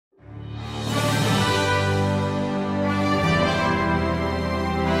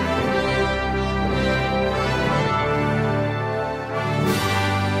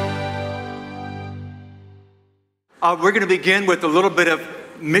We're going to begin with a little bit of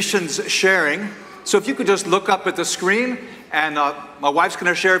missions sharing. So if you could just look up at the screen, and my wife's going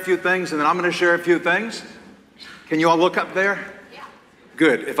to share a few things, and then I'm going to share a few things. Can you all look up there? Yeah.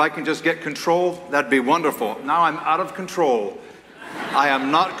 Good. If I can just get control, that'd be wonderful. Now I'm out of control. I am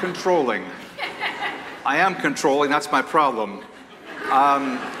not controlling. I am controlling. That's my problem.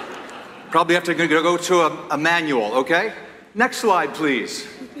 Probably have to go to a manual, okay? Next slide, please.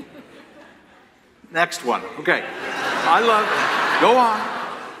 Next one. Okay. Go on.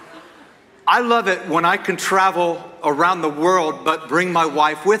 I love it when I can travel around the world but bring my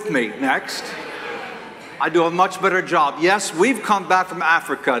wife with me. Next. I do a much better job. Yes, we've come back from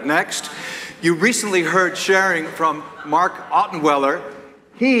Africa. Next. You recently heard sharing from Mark Ottenweller.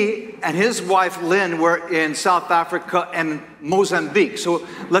 He and his wife Lynn were in South Africa and Mozambique. So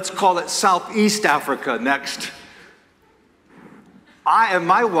let's call it Southeast Africa. Next. I and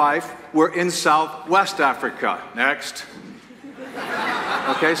my wife were in Southwest Africa. Next.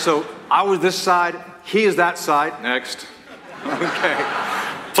 Okay, so I was this side, he is that side. Next. Okay.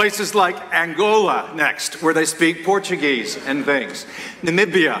 Places like Angola, next, where they speak Portuguese and things.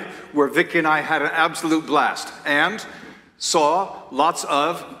 Namibia, where Vicky and I had an absolute blast. And saw lots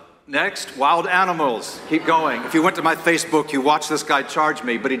of, next, wild animals. Keep going. If you went to my Facebook, you watched this guy charge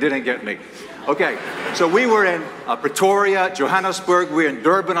me, but he didn't get me. Okay, so we were in Pretoria, Johannesburg, we were in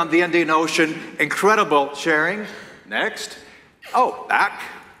Durban on the Indian Ocean. Incredible sharing. Next. Oh, back.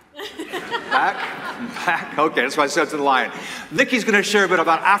 Back. Okay, that's why I said to the lion. Vicky's going to share a bit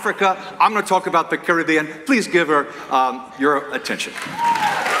about Africa. I'm going to talk about the Caribbean. Please give her your attention.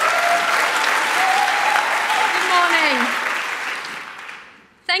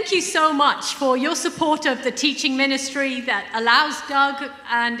 Thank you so much for your support of the teaching ministry that allows Doug,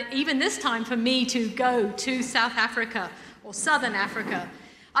 and even this time for me, to go to South Africa or Southern Africa.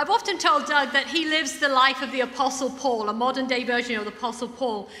 I've often told Doug that he lives the life of the Apostle Paul, a modern day version of the Apostle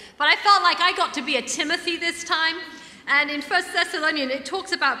Paul. But I felt like I got to be a Timothy this time. And in 1 Thessalonians, it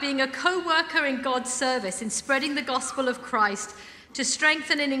talks about being a co-worker in God's service, in spreading the gospel of Christ to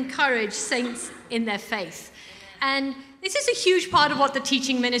strengthen and encourage saints in their faith. And this is a huge part of what the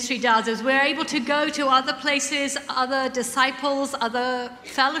teaching ministry does, is we're able to go to other places, other disciples, other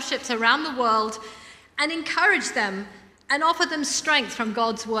fellowships around the world, and encourage them and offer them strength from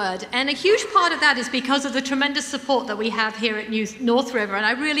God's word. And a huge part of that is because of the tremendous support that we have here at North River, and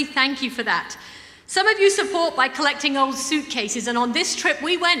I really thank you for that. Some of you support by collecting old suitcases, and on this trip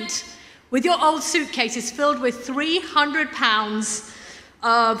we went with your old suitcases filled with 300 pounds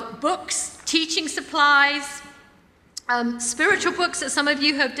of books, teaching supplies, spiritual books that some of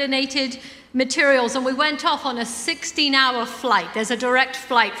you have donated, materials, and we went off on a 16-hour flight. There's a direct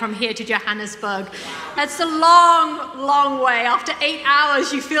flight from here to Johannesburg. That's a long, long way. After 8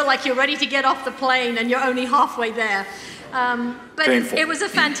 hours, you feel like you're ready to get off the plane and you're only halfway there. But Painful. It was a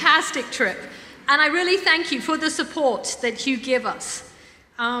fantastic trip. And I really thank you for the support that you give us.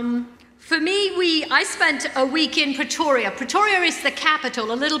 For me, I spent a week in Pretoria. Pretoria is the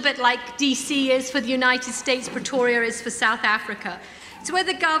capital, a little bit like DC is for the United States, Pretoria is for South Africa. It's where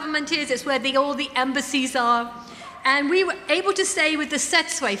the government is, it's where all the embassies are. And we were able to stay with the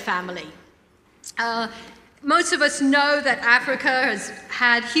Setswe family. Most of us know that Africa has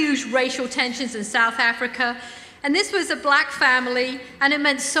had huge racial tensions in South Africa. And this was a black family, and it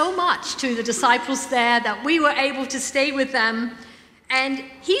meant so much to the disciples there that we were able to stay with them. And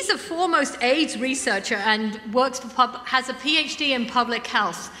he's a foremost AIDS researcher and has a PhD in public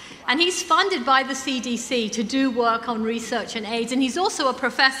health. And he's funded by the CDC to do work on research on AIDS. And he's also a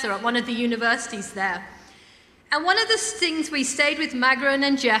professor at one of the universities there. And one of the things we stayed with Magdalene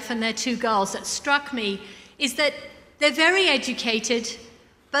and Jeff and their two girls that struck me is that they're very educated,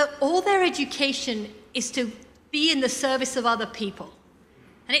 but all their education is to be in the service of other people.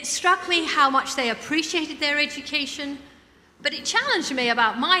 And it struck me how much they appreciated their education. But it challenged me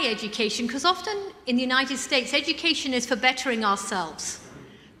about my education, because often in the United States, education is for bettering ourselves.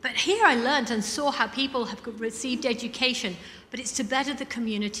 But here I learned and saw how people have received education, but it's to better the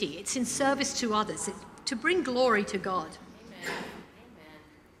community. It's in service to others, to bring glory to God. Amen.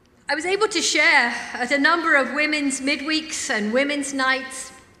 I was able to share at a number of women's midweeks and women's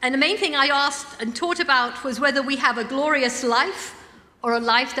nights, and the main thing I asked and taught about was whether we have a glorious life or a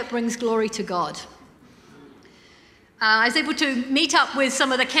life that brings glory to God. I was able to meet up with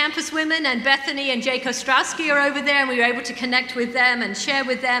some of the campus women, and Bethany and Jake Ostrowski are over there, and we were able to connect with them and share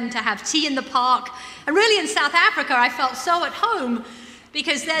with them, to have tea in the park. And really in South Africa, I felt so at home,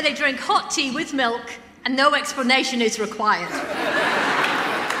 because there they drink hot tea with milk, and no explanation is required.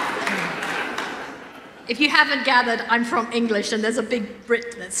 If you haven't gathered, I'm from English, and there's a big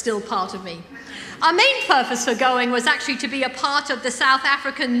Brit that's still part of me. Our main purpose for going was actually to be a part of the South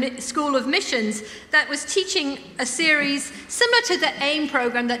African School of Missions that was teaching a series similar to the AIM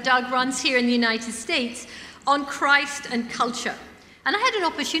program that Doug runs here in the United States on Christ and culture. And I had an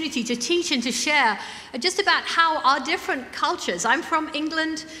opportunity to teach and to share just about how our different cultures, I'm from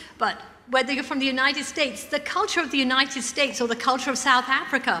England, but whether you're from the United States, the culture of the United States or the culture of South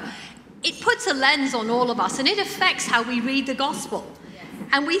Africa, it puts a lens on all of us and it affects how we read the gospel.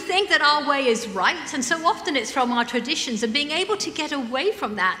 And we think that our way is right, and so often it's from our traditions, and being able to get away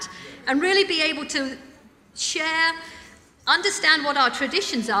from that and really be able to share, understand what our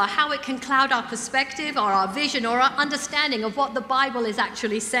traditions are, how it can cloud our perspective or our vision or our understanding of what the Bible is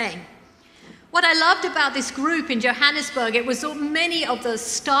actually saying. What I loved about this group in Johannesburg, it was many of the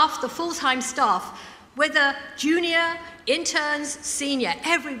staff, the full-time staff, whether junior, interns, senior,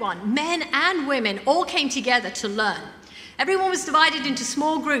 everyone, men and women, all came together to learn. Everyone was divided into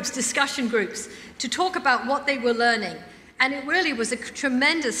small groups, discussion groups, to talk about what they were learning. And it really was a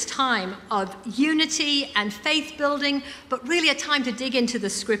tremendous time of unity and faith building, but really a time to dig into the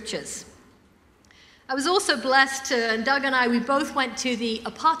scriptures. I was also blessed and Doug and I, we both went to the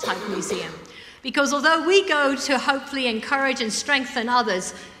Apartheid Museum, because although we go to hopefully encourage and strengthen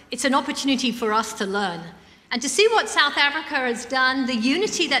others, it's an opportunity for us to learn. And to see what South Africa has done, the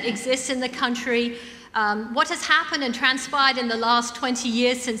unity that exists in the country, what has happened and transpired in the last 20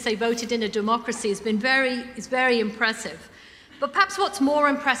 years since they voted in a democracy is very impressive. But perhaps what's more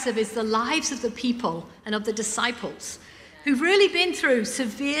impressive is the lives of the people and of the disciples who've really been through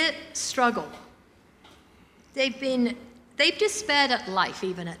severe struggle. They've despaired at life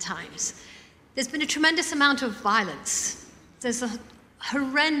even at times. There's been a tremendous amount of violence. There's a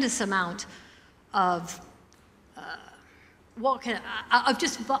horrendous amount of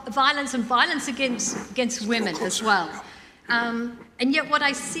just violence and violence against women as well. And yet what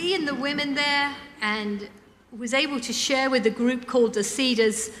I see in the women there, and was able to share with a group called the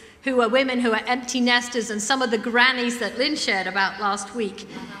Cedars, who are women who are empty nesters, and some of the grannies that Lynn shared about last week,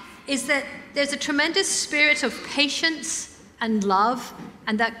 is that there's a tremendous spirit of patience and love,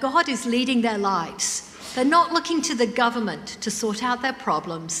 and that God is leading their lives. They're not looking to the government to sort out their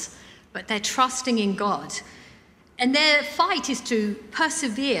problems, but they're trusting in God. And their fight is to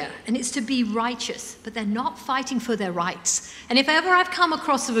persevere, and it's to be righteous, but they're not fighting for their rights. And if ever I've come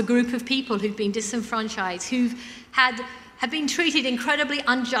across a group of people who've been disenfranchised, have been treated incredibly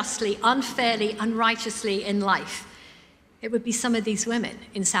unjustly, unfairly, unrighteously in life, it would be some of these women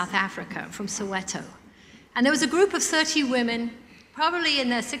in South Africa from Soweto. And there was a group of 30 women, probably in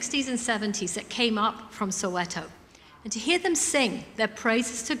their 60s and 70s, that came up from Soweto. And to hear them sing their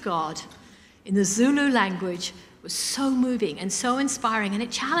praises to God in the Zulu language was so moving and so inspiring, and it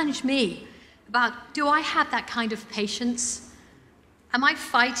challenged me about, do I have that kind of patience? Am I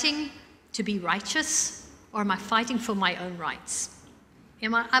fighting to be righteous, or am I fighting for my own rights?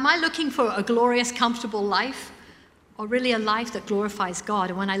 Am I looking for a glorious, comfortable life, or really a life that glorifies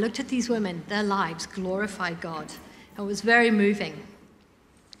God? And when I looked at these women, their lives glorified God. It was very moving.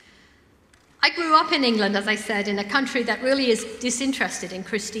 I grew up in England, as I said, in a country that really is disinterested in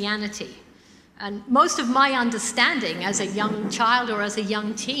Christianity. And most of my understanding as a young child or as a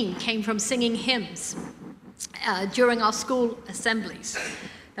young teen came from singing hymns during our school assemblies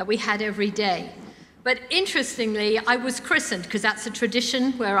that we had every day. But interestingly, I was christened, because that's a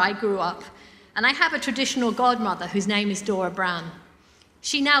tradition where I grew up. And I have a traditional godmother whose name is Dora Brown.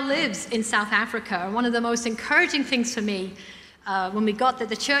 She now lives in South Africa. And one of the most encouraging things for me when we got there,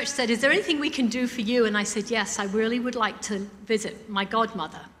 the church said, "Is there anything we can do for you?" And I said, "Yes, I really would like to visit my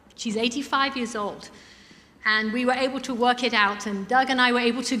godmother." She's 85 years old. And we were able to work it out, and Doug and I were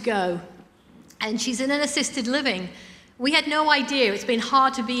able to go. And she's in an assisted living. We had no idea. It's been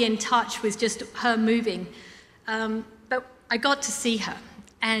hard to be in touch with just her moving. But I got to see her.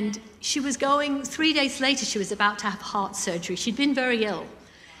 And she was going, 3 days later, she was about to have heart surgery. She'd been very ill.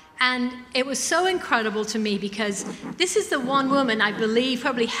 And it was so incredible to me, because this is the one woman I believe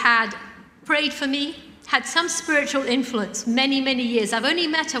probably had prayed for me, had some spiritual influence many, many years. I've only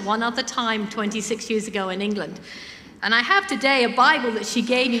met her one other time 26 years ago in England. And I have today a Bible that she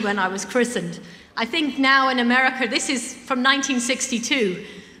gave me when I was christened. I think now in America, this is from 1962.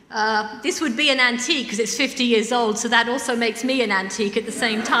 This would be an antique because it's 50 years old, so that also makes me an antique at the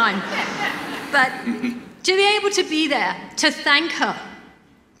same time. But to be able to be there, to thank her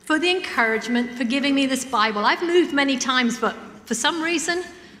for the encouragement, for giving me this Bible. I've moved many times, but for some reason,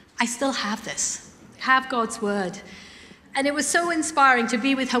 I still have this. Have God's word. And it was so inspiring to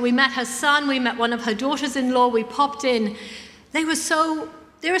be with her. We met her son, we met one of her daughters-in-law, we popped in. They're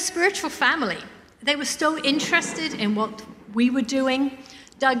a spiritual family. They were so interested in what we were doing.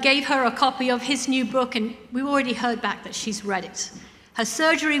 Doug gave her a copy of his new book, and we already heard back that she's read it. Her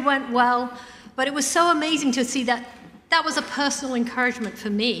surgery went well, but it was so amazing to see that that was a personal encouragement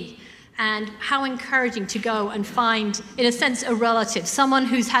for me, and how encouraging to go and find, in a sense, a relative, someone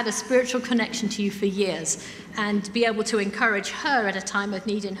who's had a spiritual connection to you for years, and be able to encourage her at a time of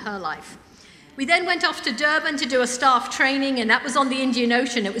need in her life. We then went off to Durban to do a staff training, and that was on the Indian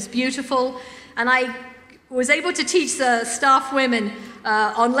Ocean. It was beautiful, and I was able to teach the staff women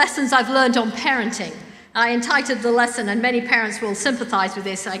on lessons I've learned on parenting. I entitled the lesson, and many parents will sympathize with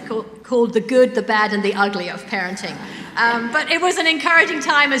this, I called The Good, the Bad, and the Ugly of Parenting. But it was an encouraging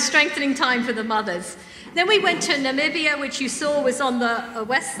time, a strengthening time for the mothers. Then we went to Namibia, which you saw was on the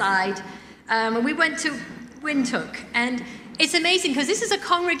west side, and we went to Windhoek. And it's amazing, because this is a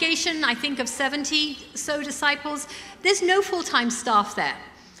congregation, I think, of 70 so disciples. There's no full-time staff there.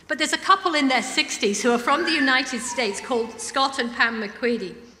 But there's a couple in their 60s who are from the United States called Scott and Pam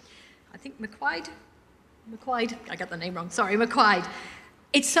McQueedy. I think McQuaid, I got the name wrong, sorry, McQuaid.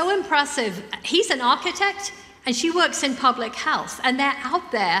 It's so impressive. He's an architect, and she works in public health, and they're out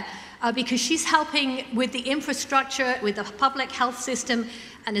there because she's helping with the infrastructure, with the public health system,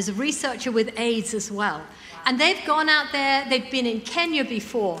 and is a researcher with AIDS as well. And they've gone out there, they've been in Kenya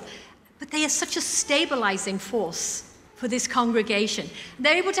before, but they are such a stabilizing force for this congregation.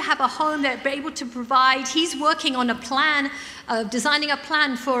 They're able to have a home, they're able to provide. He's working on a plan, designing a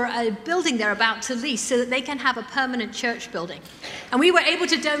plan for a building they're about to lease so that they can have a permanent church building. And we were able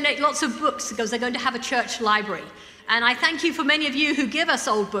to donate lots of books because they're going to have a church library. And I thank you for many of you who give us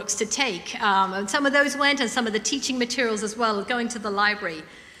old books to take. And some of those went, and some of the teaching materials as well, going to the library.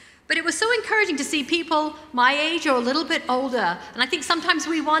 But it was so encouraging to see people my age or a little bit older. And I think sometimes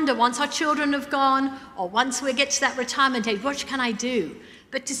we wonder, once our children have gone, or once we get to that retirement age, what can I do?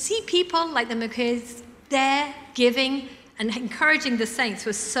 But to see people like the McKays there giving and encouraging the saints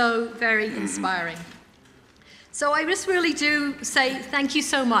was so very inspiring. So I just really do say thank you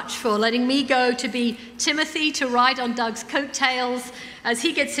so much for letting me go to be Timothy, to ride on Doug's coattails as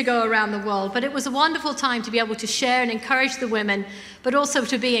he gets to go around the world. But it was a wonderful time to be able to share and encourage the women, but also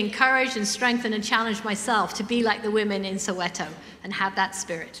to be encouraged and strengthened and challenged myself to be like the women in Soweto and have that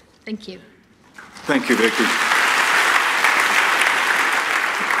spirit. Thank you. Thank you, Vicki.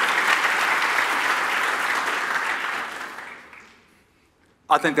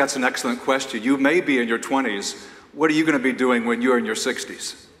 I think that's an excellent question. You may be in your 20s. What are you going to be doing when you're in your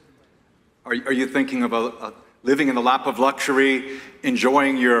 60s? Are you thinking of living in the lap of luxury,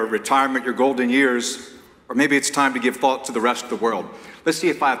 enjoying your retirement, your golden years? Or maybe it's time to give thought to the rest of the world. Let's see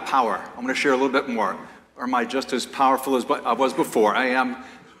if I have power. I'm going to share a little bit more. Or am I just as powerful as I was before? I am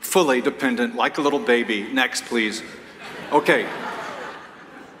fully dependent, like a little baby. Next, please. Okay.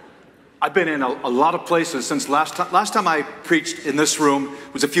 I've been in a lot of places since last time I preached in this room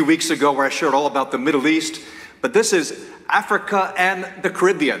was a few weeks ago, where I shared all about the Middle East. But this is Africa and the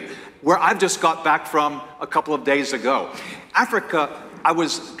Caribbean, where I've just got back from a couple of days ago. Africa, I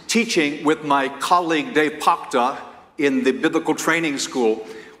was teaching with my colleague Dave Pakta in the Biblical Training School.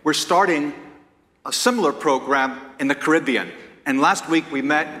 We're starting a similar program in the Caribbean. And last week we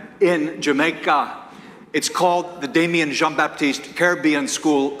met in Jamaica. It's called the Damien Jean-Baptiste Caribbean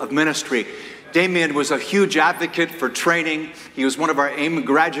School of Ministry. Damien was a huge advocate for training. He was one of our AIM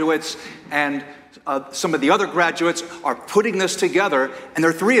graduates, and some of the other graduates are putting this together, and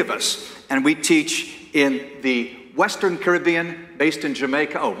there are 3 of us. And we teach in the Western Caribbean, based in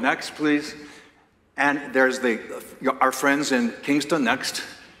Jamaica. Oh, next, please. And there's our friends in Kingston, next.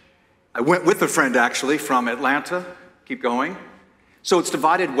 I went with a friend, actually, from Atlanta. Keep going. So it's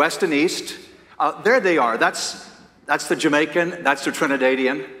divided west and east. There they are. That's the Jamaican, that's the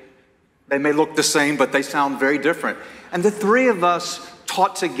Trinidadian. They may look the same, but they sound very different. And the 3 of us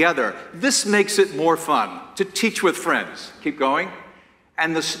taught together. This makes it more fun to teach with friends. Keep going.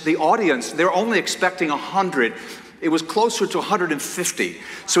 And the audience, they're only expecting 100. It was closer to 150.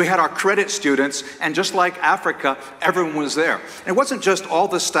 So we had our credit students, and just like Africa, everyone was there. And it wasn't just all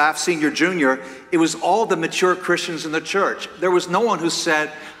the staff, senior, junior, it was all the mature Christians in the church. There was no one who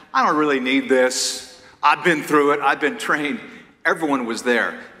said, I don't really need this. I've been through it. I've been trained. Everyone was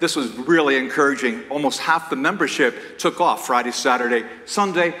there. This was really encouraging. Almost half the membership took off Friday, Saturday,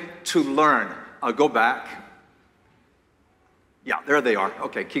 Sunday to learn. Go back. Yeah, there they are.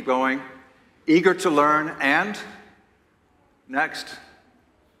 Okay, keep going. Eager to learn, and next,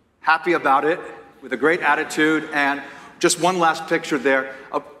 happy about it, with a great attitude, and just one last picture there.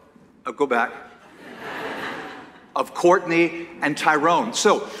 Go back. Of Courtney and Tyrone.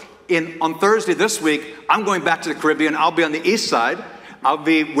 So on Thursday this week, I'm going back to the Caribbean. I'll be on the east side. I'll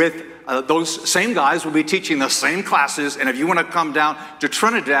be with those same guys will be teaching the same classes, and if you want to come down to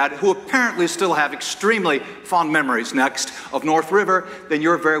Trinidad, who apparently still have extremely fond memories next of North River, then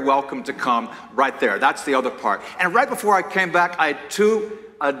you're very welcome to come right there. That's the other part. And right before I came back, I had 2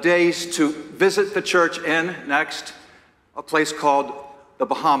 days to visit the church in next, a place called the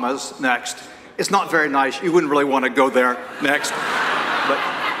Bahamas next. It's not very nice. You wouldn't really want to go there next. But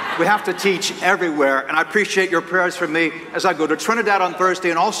we have to teach everywhere, and I appreciate your prayers for me as I go to Trinidad on Thursday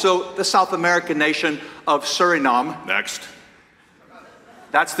and also the South American nation of Suriname next.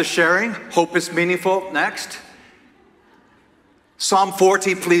 That's the sharing. Hope is meaningful next. Psalm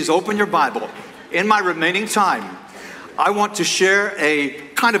 40, please open your Bible. In my remaining time, I want to share a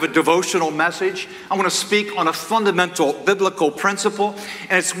kind of a devotional message. I want to speak on a fundamental biblical principle,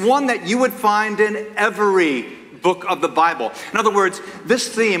 and it's one that you would find in every book of the Bible. In other words, this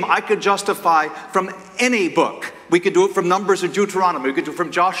theme I could justify from any book. We could do it from Numbers or Deuteronomy. We could do it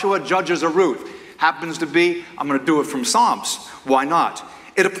from Joshua, Judges, or Ruth. Happens to be, I'm going to do it from Psalms. Why not?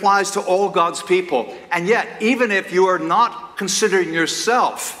 It applies to all God's people. And yet, even if you are not considering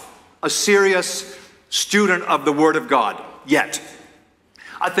yourself a serious student of the Word of God yet,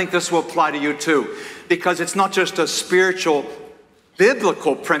 I think this will apply to you too, because it's not just a spiritual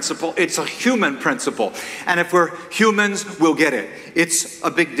biblical principle, it's a human principle. And if we're humans, we'll get it. It's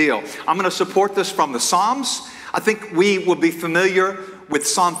a big deal. I'm going to support this from the Psalms. I think we will be familiar with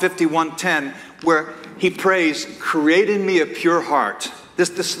Psalm 51:10, where he prays, create in me a pure heart.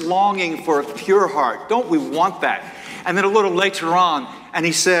 This longing for a pure heart. Don't we want that? And then a little later on, and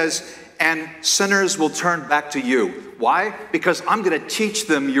he says, and sinners will turn back to you. Why? Because I'm going to teach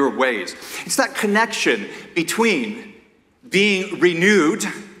them your ways. It's that connection between being renewed,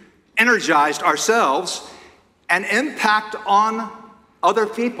 energized ourselves, and impact on other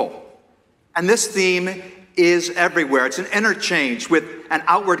people. And this theme is everywhere. It's an interchange with an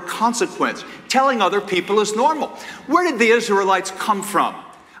outward consequence. Telling other people is normal. Where did the Israelites come from?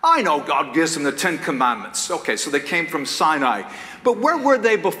 I know God gives them the 10 Commandments. Okay, so they came from Sinai. But where were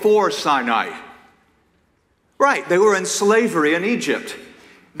they before Sinai? Right, they were in slavery in Egypt.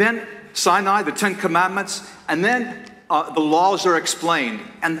 Then Sinai, the 10 Commandments, and then the laws are explained.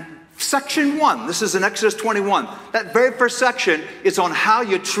 And section 1, this is in Exodus 21, that very first section is on how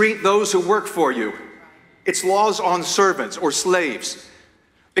you treat those who work for you. It's laws on servants or slaves,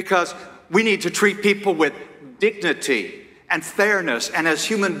 because we need to treat people with dignity and fairness and as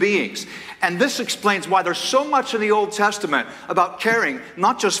human beings. And this explains why there's so much in the Old Testament about caring,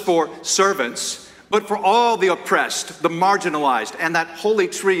 not just for servants, but for all the oppressed, the marginalized, and that holy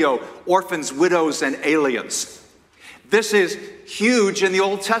trio, orphans, widows, and aliens. This is huge in the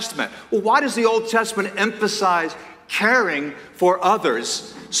Old Testament. Well, why does the Old Testament emphasize caring for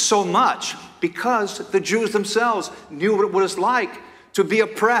others so much? Because the Jews themselves knew what it was like to be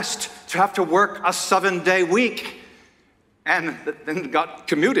oppressed, to have to work a 7-day week, and then got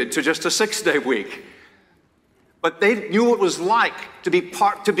commuted to just a 6-day week. But they knew what it was like to be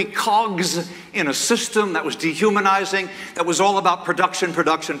cogs in a system that was dehumanizing, that was all about production,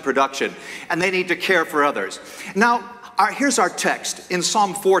 production, production. And they need to care for others. Now, here's our text in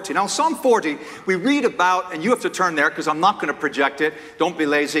Psalm 40. Now, Psalm 40, we read about, and you have to turn there because I'm not going to project it. Don't be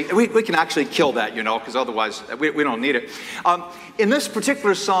lazy. We can actually kill that, you know, because otherwise we don't need it. In this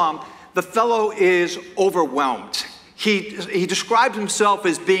particular psalm, the fellow is overwhelmed. He describes himself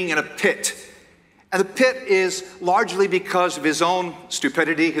as being in a pit. And the pit is largely because of his own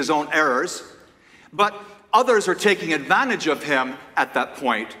stupidity, his own errors. But others are taking advantage of him at that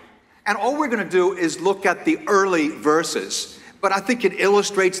point. And all we're going to do is look at the early verses. But I think it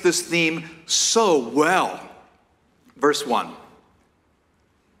illustrates this theme so well. Verse 1.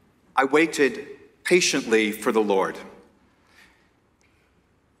 I waited patiently for the Lord.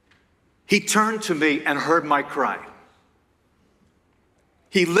 He turned to me and heard my cry.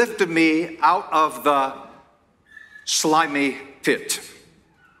 He lifted me out of the slimy pit,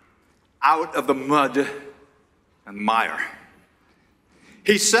 out of the mud and mire.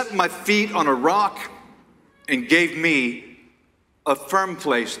 He set my feet on a rock and gave me a firm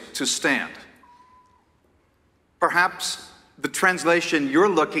place to stand. Perhaps the translation you're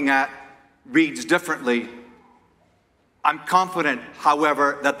looking at reads differently. I'm confident,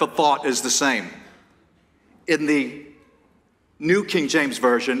 however, that the thought is the same. In the New King James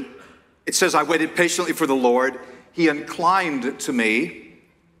Version, it says, I waited patiently for the Lord. He inclined to me.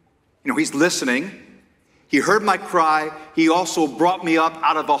 You know, he's listening. He heard my cry. He also brought me up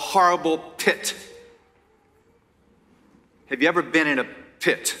out of a horrible pit. Have you ever been in a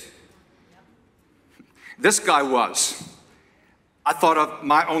pit? This guy was. I thought of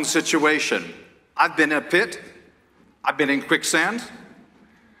my own situation. I've been in a pit. I've been in quicksand.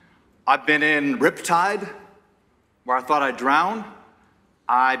 I've been in riptide, where I thought I'd drown.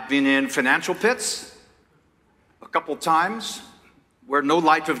 I've been in financial pits a couple times where no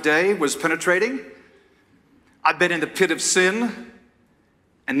light of day was penetrating. I've been in the pit of sin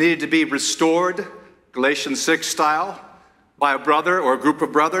and needed to be restored, Galatians 6 style, by a brother or a group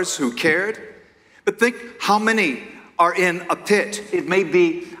of brothers who cared. But think how many are in a pit. It may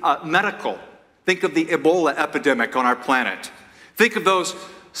be medical. Think of the Ebola epidemic on our planet. Think of those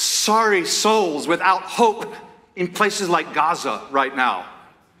sorry souls without hope in places like Gaza right now.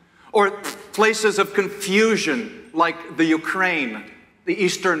 Or places of confusion like the Ukraine, the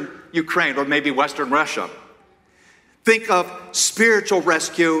eastern Ukraine, or maybe Western Russia. Think of spiritual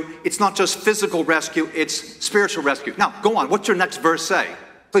rescue. It's not just physical rescue, it's spiritual rescue. Now, go on. What's your next verse say?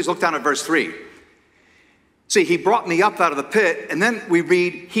 Please look down at verse 3. See, he brought me up out of the pit, and then we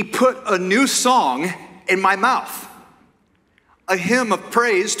read, he put a new song in my mouth, a hymn of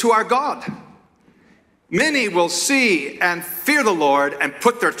praise to our God. Many will see and fear the Lord and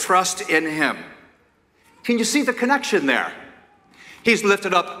put their trust in him. Can you see the connection there? He's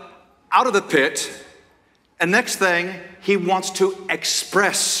lifted up out of the pit, and next thing, he wants to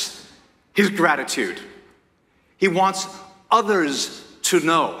express his gratitude. He wants others to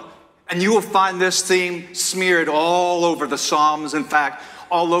know. And you will find this theme smeared all over the Psalms, in fact,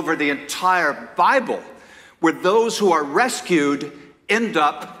 all over the entire Bible, where those who are rescued end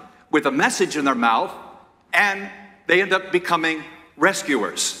up with a message in their mouth, and they end up becoming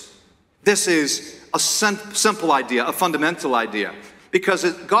rescuers. This is a simple idea, a fundamental idea, because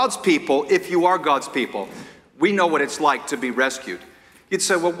as God's people, if you are God's people, we know what it's like to be rescued. You'd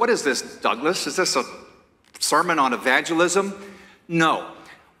say, well, what is this, Douglas? Is this a sermon on evangelism? No.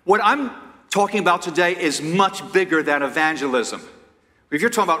 What I'm talking about today is much bigger than evangelism. If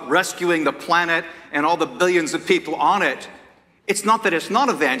you're talking about rescuing the planet and all the billions of people on it, it's not that it's not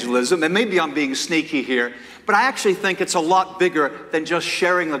evangelism, and maybe I'm being sneaky here, but I actually think it's a lot bigger than just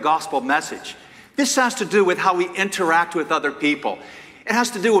sharing the gospel message. This has to do with how we interact with other people. It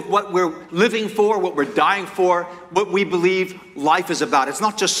has to do with what we're living for, what we're dying for, what we believe life is about. It's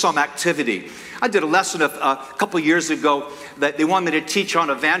not just some activity. I did a lesson a couple years ago that they wanted me to teach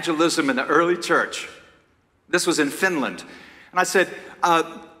on evangelism in the early church. This was in Finland. And I said,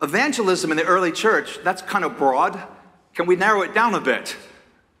 evangelism in the early church, that's kind of broad. Can we narrow it down a bit?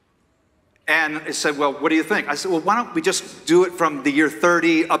 And they said, well, what do you think? I said, well, why don't we just do it from the year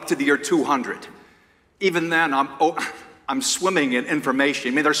 30 up to the year 200? Even then, I'm swimming in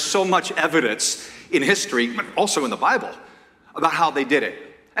information. I mean, there's so much evidence in history, but also in the Bible, about how they did it.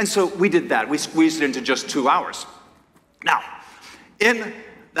 And so we did that. We squeezed it into just 2 hours. Now, in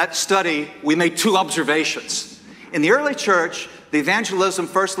that study, we made two observations. In the early church, the evangelism,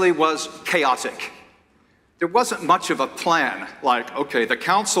 firstly, was chaotic. There wasn't much of a plan, like, okay, the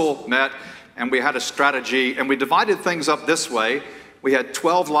council met, and we had a strategy, and we divided things up this way. We had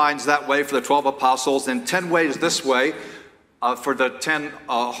 12 lines that way for the 12 apostles, and 10 ways this way for the 10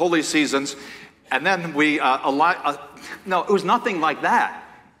 holy seasons. And then we no, it was nothing like that.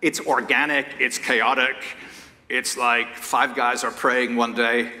 It's organic, it's chaotic. It's like 5 guys are praying one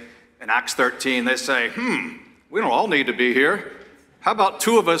day. In Acts 13, they say, we don't all need to be here. How about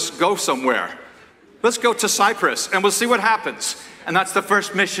 2 of us go somewhere? Let's go to Cyprus, and we'll see what happens. And that's the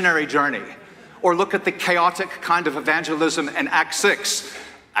first missionary journey. Or look at the chaotic kind of evangelism in Acts 6,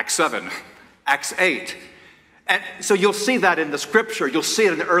 Acts 7, Acts 8. And so you'll see that in the scripture. You'll see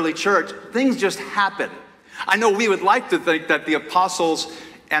it in the early church. Things just happen. I know we would like to think that the apostles,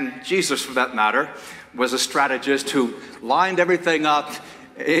 and Jesus for that matter, was a strategist who lined everything up,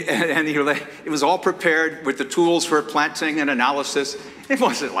 and it was all prepared with the tools for planting and analysis. It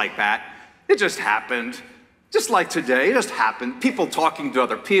wasn't like that. It just happened. Just like today, it just happened. People talking to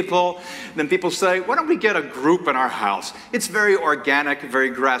other people. Then people say, why don't we get a group in our house? It's very organic, very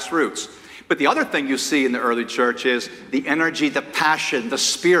grassroots. But the other thing you see in the early church is the energy, the passion, the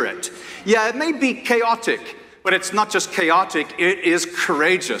spirit. Yeah, it may be chaotic, but it's not just chaotic, it is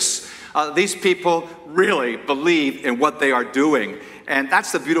courageous. These people really believe in what they are doing. And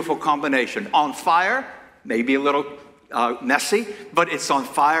that's the beautiful combination. On fire, maybe a little messy, but it's on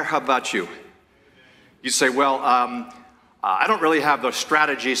fire. How about you? You say, well, I don't really have the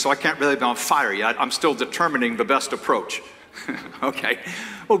strategy, so I can't really be on fire yet. I'm still determining the best approach. Okay,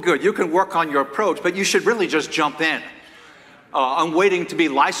 well, good. You can work on your approach, but you should really just jump in. I'm waiting to be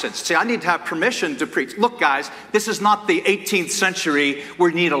licensed. See, I need to have permission to preach. Look, guys, this is not the 18th century where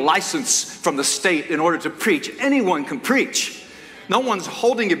you need a license from the state in order to preach. Anyone can preach. No one's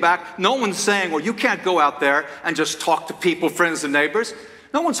holding you back. No one's saying, well, you can't go out there and just talk to people, friends and neighbors.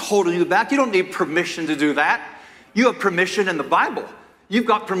 No one's holding you back. You don't need permission to do that. You have permission in the Bible. You've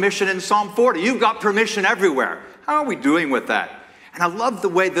got permission in Psalm 40. You've got permission everywhere. How are we doing with that? And I love the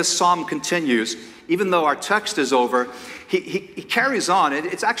way this psalm continues. Even though our text is over, he carries on.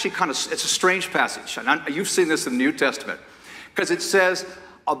 It's actually it's a strange passage. And you've seen this in the New Testament. Because it says,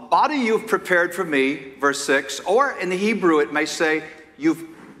 a body you've prepared for me, verse 6. Or in the Hebrew, it may say, you've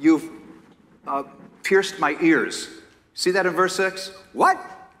pierced my ears. See that in verse 6? What?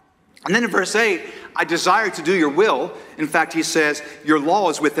 And then in verse 8, I desire to do your will. In fact, he says, your law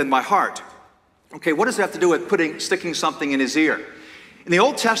is within my heart. Okay, what does that have to do with sticking something in his ear? In the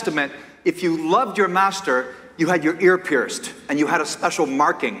Old Testament, if you loved your master, you had your ear pierced, and you had a special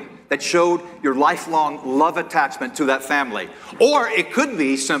marking that showed your lifelong love attachment to that family. Or it could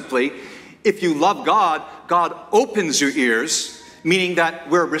be simply, if you love God, God opens your ears, meaning that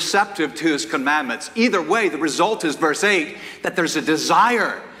we're receptive to his commandments. Either way, the result is, verse 8, that there's a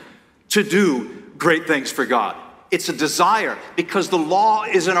desire to do great things for God. It's a desire because the law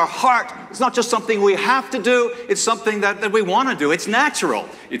is in our heart. It's not just something we have to do. It's something that we want to do. It's natural.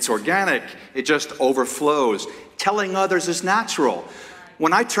 It's organic. It just overflows. Telling others is natural.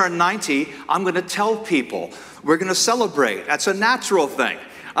 When I turn 90, I'm going to tell people. We're going to celebrate. That's a natural thing.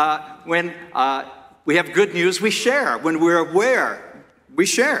 When we have good news, we share. When we're aware, we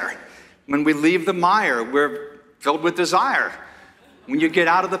share. When we leave the mire, we're filled with desire. When you get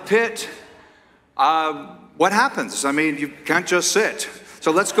out of the pit, what happens? I mean, you can't just sit.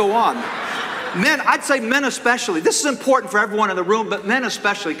 So let's go on. Men, I'd say men especially. This is important for everyone in the room, but men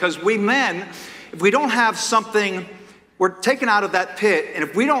especially, because we men, if we don't have something, we're taken out of that pit, and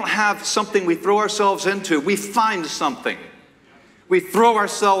if we don't have something we throw ourselves into, we find something. We throw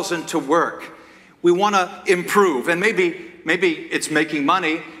ourselves into work. We want to improve, and maybe it's making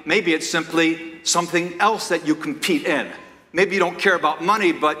money. Maybe it's simply something else that you compete in. Maybe you don't care about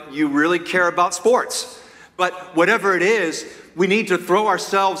money, but you really care about sports. But whatever it is, we need to throw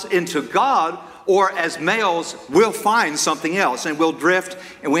ourselves into God, or as males, we'll find something else, and we'll drift,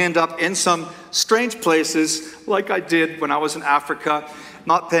 and we end up in some strange places, like I did when I was in Africa,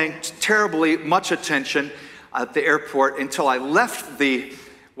 not paying terribly much attention at the airport until I left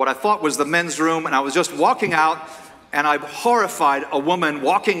what I thought was the men's room, and I was just walking out, and I horrified a woman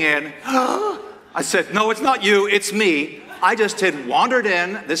walking in. I said, no, it's not you, it's me. I just had wandered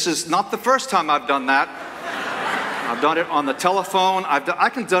in. This is not the first time I've done that. I've done it on the telephone. I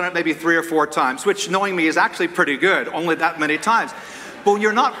can done it maybe 3 or 4 times, which, knowing me, is actually pretty good, only that many times. But when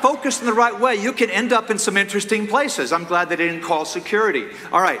you're not focused in the right way, you can end up in some interesting places. I'm glad they didn't call security.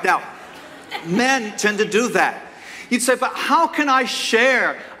 All right, now, men tend to do that. You'd say, but how can I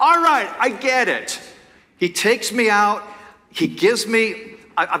share? All right, I get it. He takes me out. He gives me,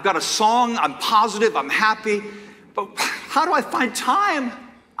 I've got a song. I'm positive. I'm happy. But how do I find time?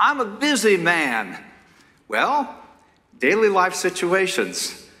 I'm a busy man. Well, daily life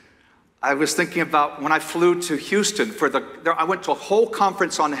situations. I was thinking about when I flew to Houston I went to a whole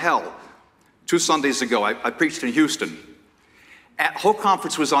conference on hell 2 Sundays ago. I preached in Houston. The whole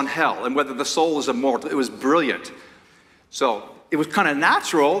conference was on hell and whether the soul is immortal. It was brilliant. So it was kind of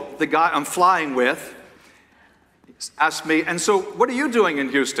natural. The guy I'm flying with asked me, and so what are you doing in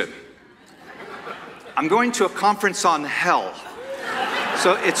Houston? I'm going to a conference on hell.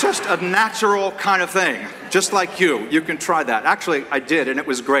 So it's just a natural kind of thing, just like you. You can try that. Actually, I did, and it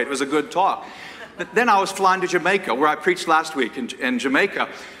was great. It was a good talk. But then I was flying to Jamaica, where I preached last week in Jamaica.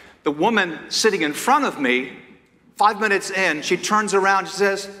 The woman sitting in front of me, 5 minutes in, she turns around and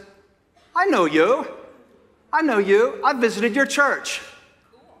says, I know you. I know you. I visited your church.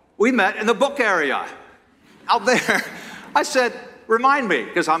 We met in the book area out there. I said, remind me,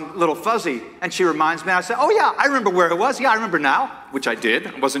 because I'm a little fuzzy. And she reminds me. I said, oh, yeah, I remember where it was. Yeah, I remember now, which I did.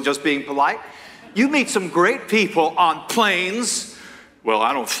 I wasn't just being polite. You meet some great people on planes. Well,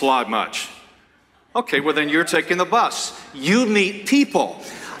 I don't fly much. Okay, well, then you're taking the bus. You meet people.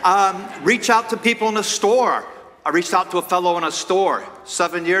 Reach out to people in a store. I reached out to a fellow in a store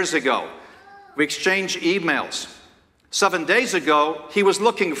 7 years ago. We exchanged emails. 7 days ago, he was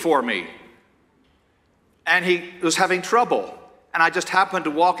looking for me. And he was having trouble. And I just happened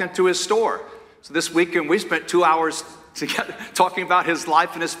to walk into his store. So this weekend, we spent 2 hours together talking about his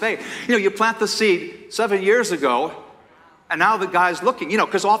life and his faith. You know, you plant the seed 7 years ago, and now the guy's looking, you know,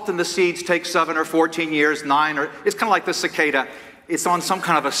 because often the seeds take 7 or 14 years, 9, or it's kind of like the cicada. It's on some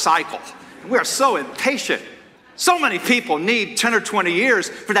kind of a cycle. We are so impatient. So many people need 10 or 20 years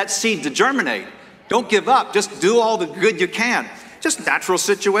for that seed to germinate. Don't give up. Just do all the good you can. Just natural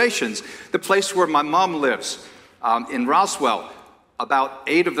situations. The place where my mom lives, in Roswell, about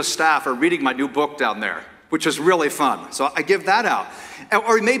 8 of the staff are reading my new book down there, which is really fun. So I give that out.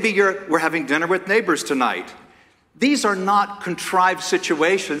 Or maybe we're having dinner with neighbors tonight. These are not contrived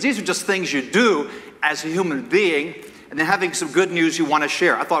situations. These are just things you do as a human being, and then having some good news you want to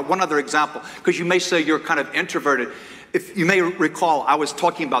share. I thought one other example, because you may say you're kind of introverted. If you may recall, I was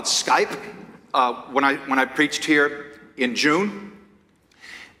talking about Skype when I preached here in June,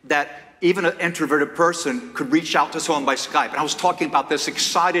 that even an introverted person could reach out to someone by Skype. And I was talking about this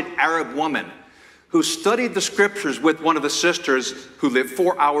excited Arab woman who studied the scriptures with one of the sisters who lived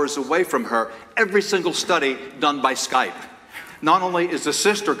 4 hours away from her, every single study done by Skype. Not only is the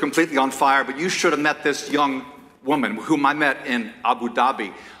sister completely on fire, but you should have met this young woman whom I met in Abu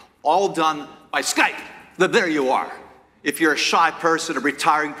Dhabi, all done by Skype. There you are. If you're a shy person, a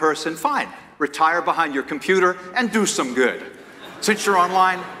retiring person, fine. Retire behind your computer and do some good. Since you're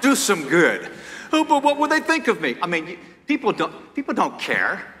online, do some good. Oh, but what would they think of me? I mean, people don't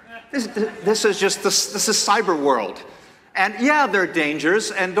care. This is cyber world. And yeah, there are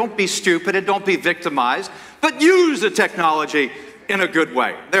dangers, and don't be stupid and don't be victimized, but use the technology in a good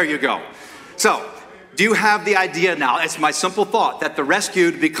way. There you go. So, do you have the idea now? It's my simple thought that the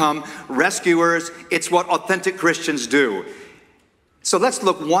rescued become rescuers. It's what authentic Christians do. So let's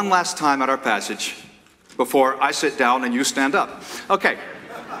look one last time at our passage before I sit down and you stand up. Okay.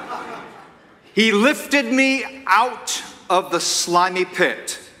 He lifted me out of the slimy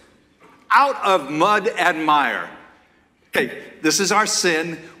pit, out of mud and mire. Okay, this is our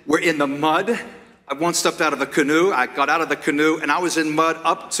sin. We're in the mud. I once stepped out of the canoe. I got out of the canoe and I was in mud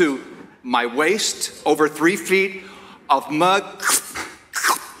up to my waist, over 3 feet of mud.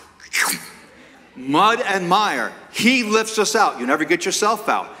 Mud and mire. He lifts us out. You never get yourself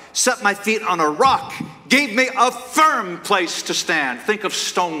out. Set my feet on a rock. Gave me a firm place to stand. Think of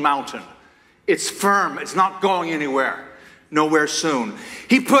Stone Mountain. It's firm. It's not going anywhere. Nowhere soon.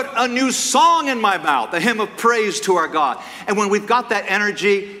 He put a new song in my mouth, a hymn of praise to our God. And when we've got that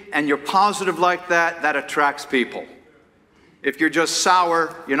energy and you're positive like that, that attracts people. If you're just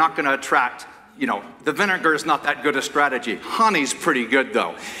sour, you're not going to attract, the vinegar is not that good a strategy. Honey's pretty good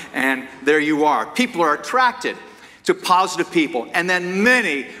though. And there you are. People are attracted to positive people. And then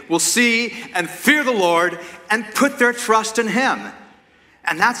many will see and fear the Lord and put their trust in Him.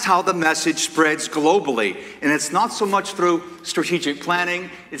 And that's how the message spreads globally. And it's not so much through strategic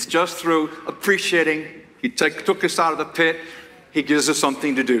planning. It's just through appreciating He took us out of the pit. He gives us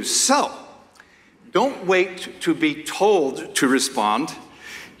something to do. So, don't wait to be told to respond.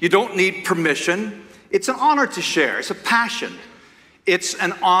 You don't need permission. It's an honor to share. It's a passion. It's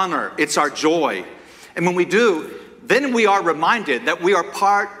an honor. It's our joy. And when we do, then we are reminded that we are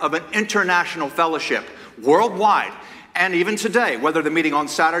part of an international fellowship worldwide. And even today, whether they're meeting on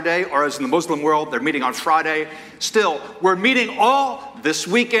Saturday or as in the Muslim world, they're meeting on Friday, still, we're meeting all this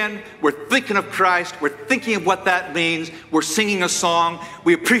weekend. We're thinking of Christ. We're thinking of what that means. We're singing a song.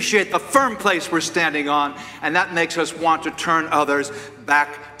 We appreciate the firm place we're standing on, and that makes us want to turn others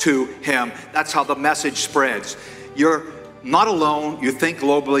back to Him. That's how the message spreads. You're not alone. You think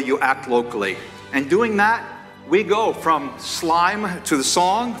globally. You act locally. And doing that, we go from slime to the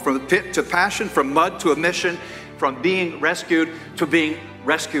song, from the pit to passion, from mud to a mission, from being rescued to being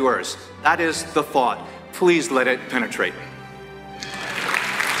rescuers. That is the thought. Please let it penetrate.